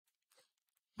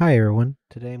Hi everyone,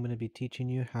 today I'm going to be teaching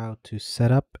you how to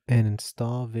set up and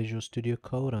install Visual Studio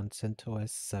Code on CentOS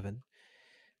 7.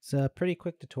 It's a pretty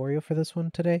quick tutorial for this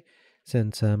one today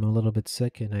since I'm a little bit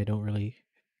sick and I don't really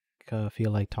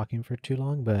feel like talking for too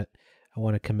long, but I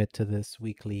want to commit to this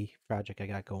weekly project I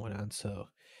got going on. So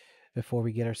before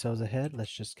we get ourselves ahead,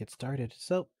 let's just get started.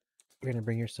 So you're going to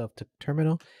bring yourself to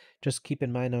terminal. Just keep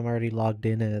in mind I'm already logged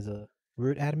in as a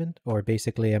root admin, or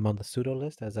basically I'm on the sudo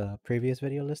list as a previous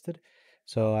video listed.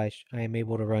 So I am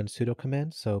able to run sudo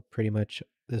commands. So pretty much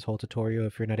this whole tutorial,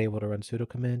 if you're not able to run sudo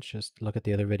commands, just look at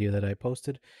the other video that I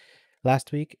posted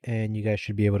last week and you guys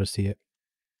should be able to see it.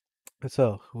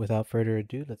 So without further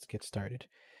ado, let's get started.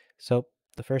 So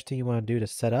the first thing you want to do to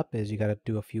set up is you got to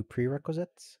do a few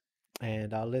prerequisites,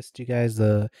 and I'll list you guys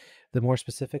the more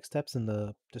specific steps in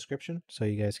the description so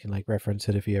you guys can like reference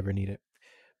it if you ever need it.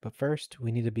 But first,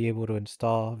 we need to be able to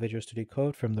install Visual Studio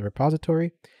Code from the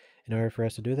repository. In order for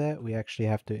us to do that, we actually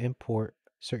have to import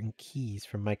certain keys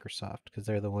from Microsoft because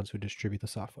they're the ones who distribute the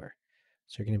software.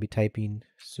 So you're going to be typing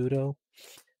sudo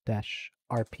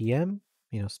 -rpm,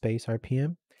 space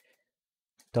rpm,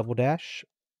 double dash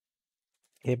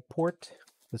import.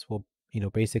 This will,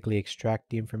 basically extract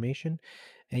the information,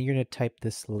 and you're going to type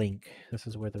this link. This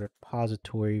is where the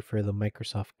repository for the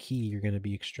Microsoft key you're going to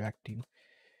be extracting.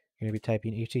 You're going to be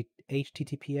typing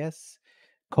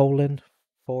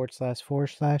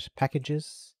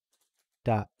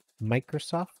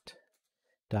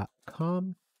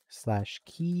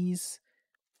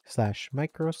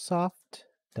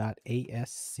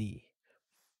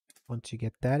Once you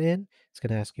get that in, it's going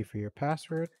to ask you for your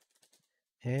password.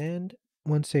 And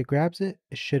once it grabs it,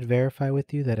 it should verify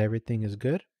with you that everything is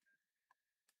good.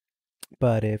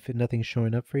 But if nothing's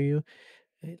showing up for you,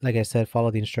 like I said, follow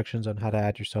the instructions on how to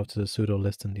add yourself to the sudo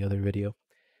list in the other video.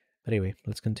 But anyway,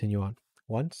 let's continue on.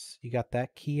 Once you got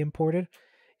that key imported,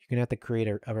 you're going to have to create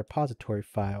a repository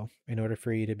file in order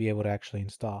for you to be able to actually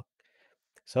install.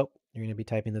 So you're going to be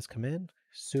typing this command,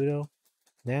 sudo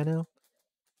nano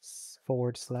 /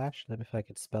 let me if I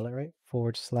could spell it right,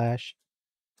 /etc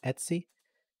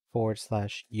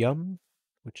 /yum,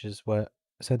 which is what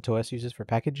CentOS uses for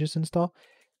packages install,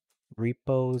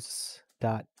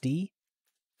 repos.d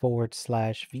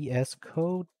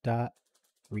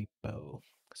 /vscode.repo.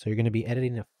 So you're going to be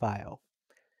editing a file,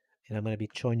 and I'm going to be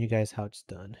showing you guys how it's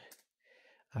done.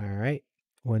 All right.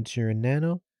 Once you're in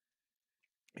Nano,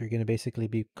 you're going to basically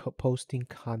be posting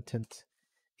content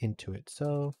into it.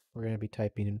 So we're going to be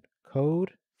typing in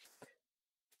code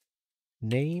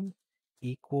name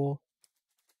equal,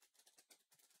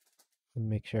 let me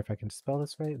make sure if I can spell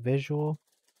this right, Visual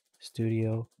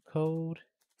Studio Code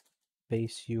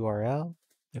base URL,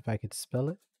 if I could spell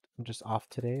it. I'm just off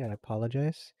today, I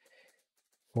apologize.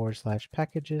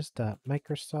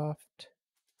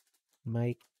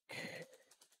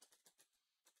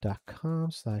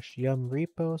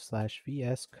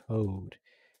 /packages.microsoft.com/yum.repos/vscode.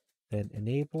 Then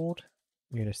enabled,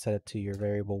 you're going to set it to your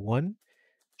variable 1,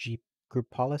 group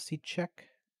policy check.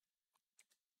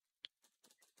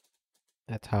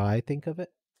 That's how I think of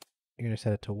it. You're going to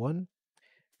set it to 1.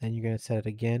 Then you're going to set it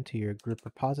again to your group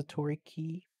repository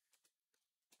key.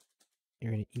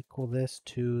 You're going to equal this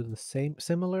to the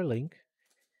similar link,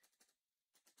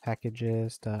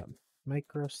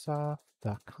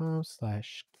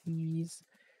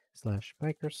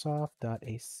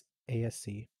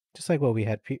 packages.microsoft.com/keys/microsoft.asc, just like what we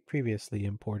had previously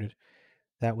imported.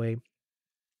 That way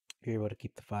you're able to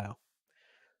keep the file.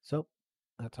 So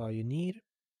that's all you need.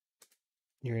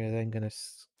 You're then going to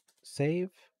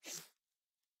save,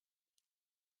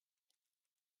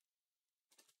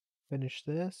 finish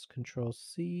this, Control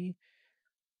C.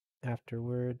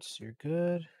 Afterwards, you're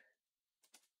good.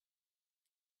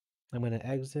 I'm going to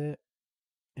exit,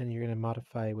 and you're going to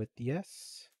modify with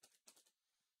yes.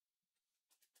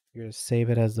 You're going to save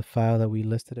it as the file that we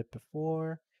listed it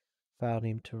before. File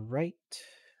name to write,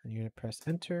 and you're going to press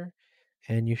enter,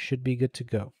 and you should be good to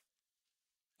go.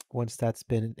 Once that's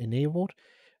been enabled,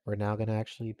 we're now going to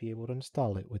actually be able to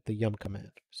install it with the yum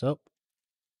command. So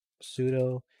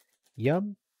sudo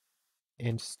yum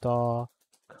install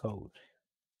code,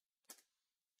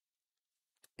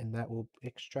 and that will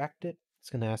extract it. It's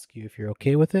going to ask you if you're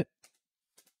okay with it.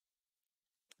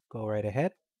 Go right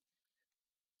ahead.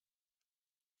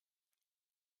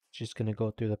 Just going to go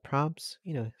through the prompts,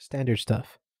 standard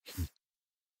stuff.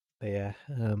 But yeah,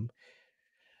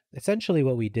 essentially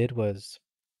what we did was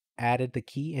added the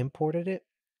key, imported it,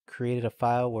 created a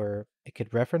file where it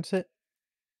could reference it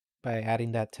by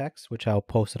adding that text, which I'll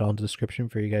post it on the description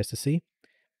for you guys to see.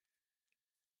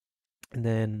 And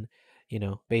then,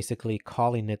 basically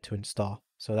calling it to install.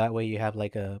 So that way you have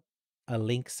like a a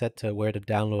link set to where to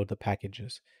download the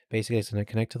packages. Basically, it's going to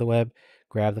connect to the web,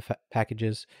 grab the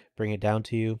packages, bring it down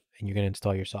to you, and you're going to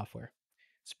install your software.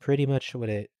 It's pretty much what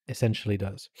it essentially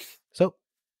does. So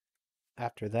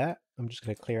after that, I'm just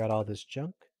going to clear out all this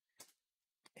junk.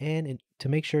 And to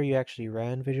make sure you actually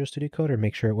ran Visual Studio Code or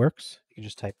make sure it works, you can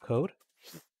just type code,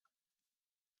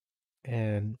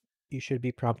 and you should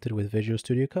be prompted with Visual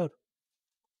Studio Code.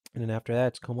 And then after that,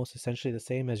 it's almost essentially the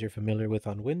same as you're familiar with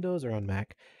on Windows or on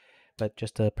Mac, but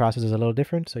just the process is a little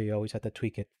different, so you always have to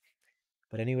tweak it.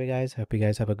 But anyway, guys, I hope you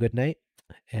guys have a good night,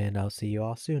 and I'll see you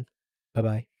all soon. Bye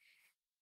bye.